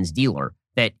weapons dealer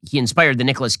that he inspired the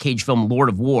Nicolas Cage film Lord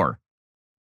of War.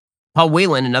 Paul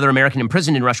Whelan, another American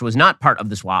imprisoned in Russia, was not part of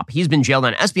the swap. He's been jailed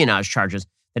on espionage charges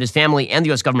that his family and the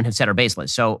U.S. government have said are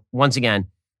baseless. So once again,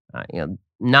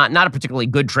 not a particularly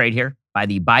good trade here by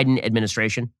the Biden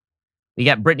administration. We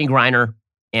got Brittany Griner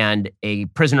and a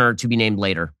prisoner to be named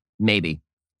later, maybe,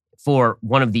 for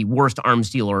one of the worst arms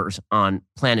dealers on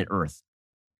planet Earth.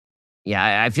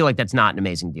 Yeah, I feel like that's not an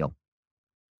amazing deal.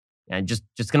 And just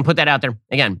going to put that out there.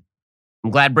 Again, I'm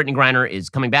glad Brittany Griner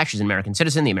is coming back. She's an American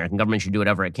citizen. The American government should do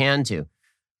whatever it can to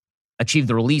achieve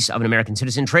the release of an American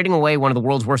citizen. Trading away one of the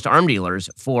world's worst arm dealers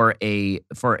for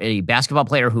a basketball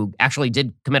player who actually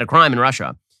did commit a crime in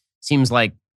Russia seems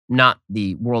like not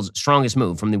the world's strongest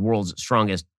move from the world's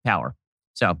strongest power.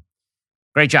 So,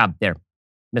 great job there.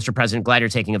 Mr. President, glad you're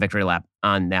taking a victory lap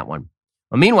on that one.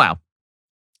 Well, meanwhile,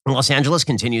 Los Angeles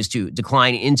continues to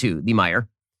decline into the mire.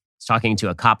 I was talking to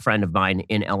a cop friend of mine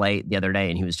in LA the other day,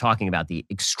 and he was talking about the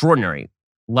extraordinary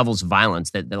levels of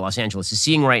violence that Los Angeles is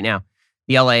seeing right now.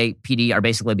 The LAPD are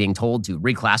basically being told to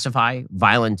reclassify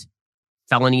violent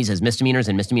felonies as misdemeanors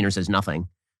and misdemeanors as nothing.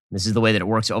 This is the way that it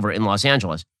works over in Los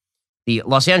Angeles. The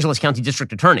Los Angeles County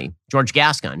District Attorney, George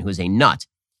Gascon, who is a nut,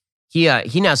 he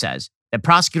now says that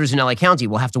prosecutors in LA County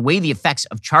will have to weigh the effects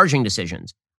of charging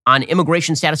decisions on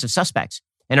immigration status of suspects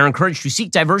and are encouraged to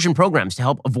seek diversion programs to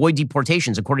help avoid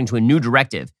deportations, according to a new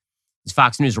directive. As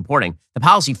Fox News reporting, the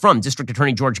policy from District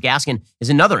Attorney George Gascon is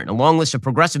another in a long list of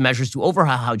progressive measures to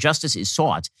overhaul how justice is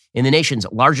sought in the nation's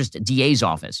largest DA's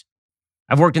office.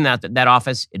 I've worked in that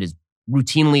office. It is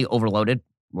routinely overloaded.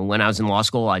 When I was in law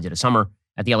school, I did a summer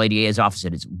at the LA DA's office.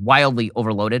 It is wildly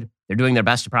overloaded. They're doing their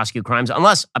best to prosecute crimes,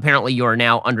 unless apparently you are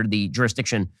now under the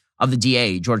jurisdiction of the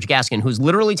DA, George Gascon, who's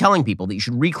literally telling people that you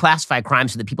should reclassify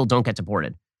crimes so that people don't get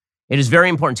deported. It is very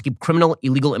important to keep criminal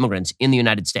illegal immigrants in the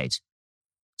United States.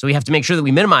 So we have to make sure that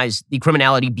we minimize the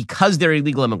criminality because they're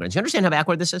illegal immigrants. You understand how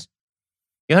backward this is?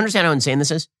 You understand how insane this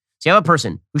is? So you have a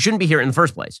person who shouldn't be here in the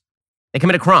first place. They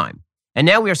commit a crime. And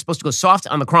now we are supposed to go soft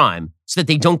on the crime so that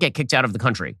they don't get kicked out of the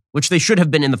country, which they should have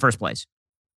been in the first place.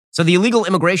 So the illegal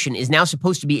immigration is now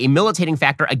supposed to be a militating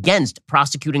factor against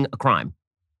prosecuting a crime,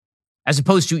 as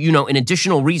opposed to, an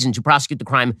additional reason to prosecute the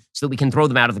crime so that we can throw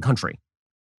them out of the country.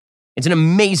 It's an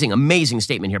amazing, amazing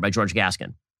statement here by George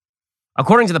Gascon.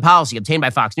 According to the policy obtained by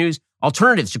Fox News,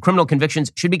 alternatives to criminal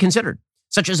convictions should be considered,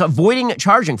 such as avoiding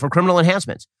charging for criminal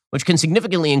enhancements, which can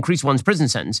significantly increase one's prison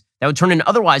sentence that would turn an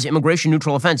otherwise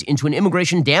immigration-neutral offense into an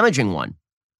immigration-damaging one.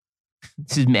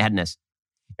 This is madness.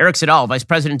 Eric Siddall, vice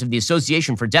president of the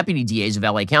Association for Deputy DAs of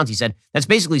LA County, said, that's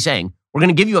basically saying, we're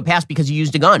going to give you a pass because you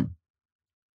used a gun.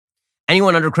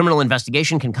 Anyone under criminal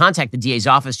investigation can contact the DA's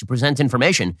office to present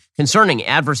information concerning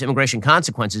adverse immigration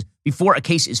consequences before a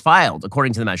case is filed,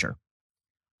 according to the measure.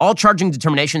 All charging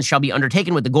determinations shall be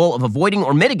undertaken with the goal of avoiding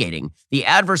or mitigating the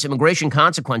adverse immigration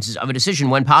consequences of a decision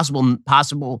when possible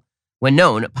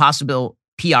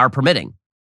PR permitting,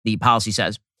 the policy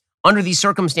says. Under these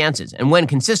circumstances, and when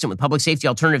consistent with public safety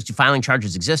alternatives to filing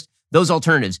charges exist, those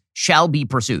alternatives shall be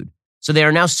pursued. So they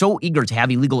are now so eager to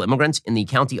have illegal immigrants in the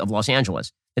county of Los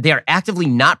Angeles that they are actively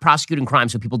not prosecuting crime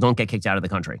so people don't get kicked out of the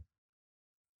country.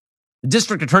 The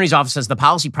district attorney's office says the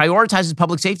policy prioritizes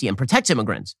public safety and protects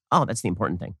immigrants. Oh, that's the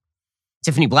important thing.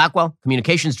 Tiffany Blackwell,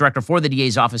 communications director for the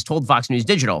DA's office, told Fox News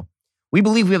Digital, we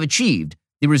believe we have achieved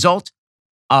the result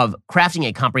of crafting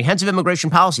a comprehensive immigration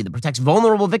policy that protects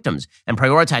vulnerable victims and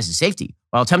prioritizes safety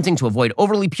while attempting to avoid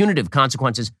overly punitive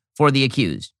consequences for the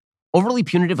accused. Overly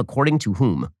punitive according to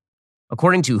whom?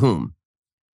 According to whom?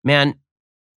 Man,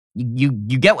 you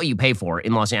get what you pay for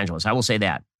in Los Angeles. I will say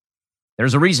that.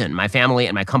 There's a reason my family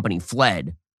and my company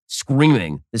fled,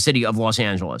 screaming the city of Los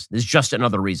Angeles. There's just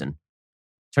another reason.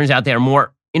 Turns out they are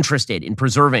more interested in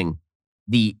preserving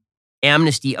the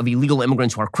amnesty of illegal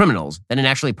immigrants who are criminals than in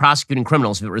actually prosecuting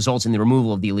criminals if it results in the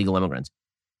removal of the illegal immigrants.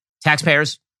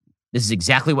 Taxpayers, this is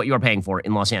exactly what you are paying for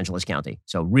in Los Angeles County.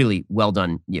 So really well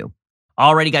done, you.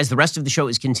 Alrighty, guys, the rest of the show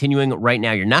is continuing right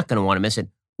now. You're not going to want to miss it.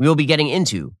 We will be getting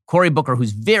into Cory Booker,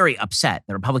 who's very upset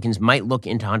that Republicans might look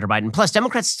into Hunter Biden. Plus,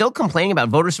 Democrats still complaining about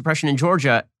voter suppression in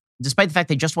Georgia, despite the fact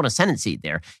they just won a Senate seat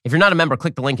there. If you're not a member,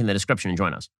 click the link in the description and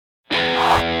join us.